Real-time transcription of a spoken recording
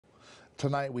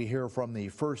Tonight we hear from the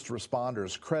first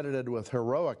responders credited with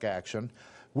heroic action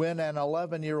when an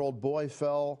 11-year-old boy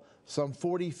fell some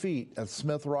 40 feet at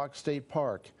Smith Rock State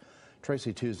Park.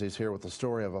 Tracy Tuesday's here with the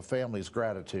story of a family's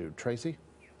gratitude. Tracy?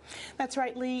 That's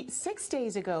right, Lee. 6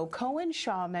 days ago, Cohen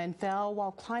Shawman fell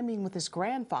while climbing with his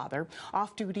grandfather.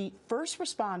 Off-duty first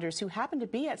responders who happened to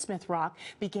be at Smith Rock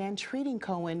began treating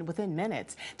Cohen within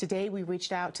minutes. Today, we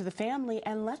reached out to the family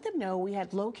and let them know we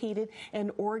had located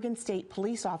an Oregon State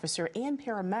police officer and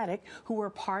paramedic who were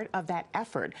part of that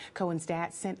effort. Cohen's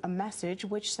dad sent a message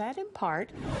which said, in part,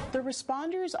 "The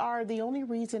responders are the only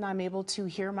reason I'm able to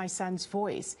hear my son's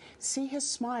voice, see his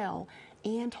smile,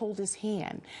 and hold his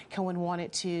hand." Cohen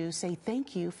wanted to say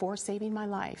thank you for saving my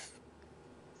life.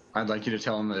 I'd like you to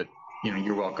tell him that,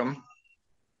 you're welcome.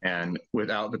 And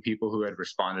without the people who had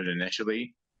responded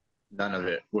initially, none of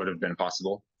it would have been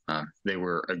possible. They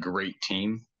were a great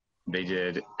team. They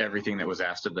did everything that was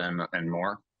asked of them and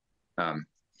more.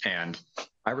 And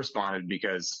I responded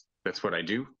because that's what I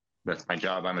do. That's my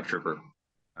job. I'm a trooper.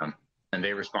 And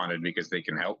they responded because they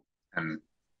can help. And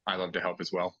I love to help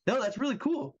as well. No, that's really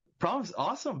cool. Promise,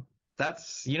 awesome.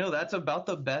 That's about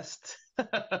the best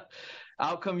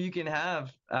outcome you can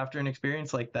have after an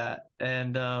experience like that.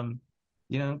 And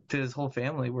to his whole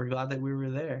family, we're glad that we were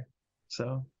there.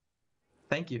 So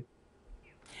thank you.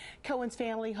 Cohen's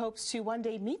family hopes to one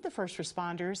day meet the first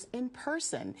responders in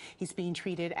person. He's being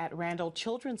treated at Randall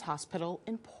Children's Hospital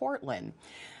in Portland.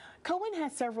 Cohen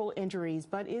has several injuries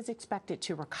but is expected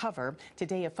to recover.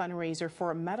 Today, a fundraiser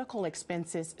for medical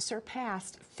expenses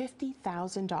surpassed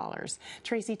 $50,000.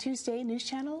 Tracy Tuesday, News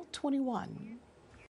Channel 21.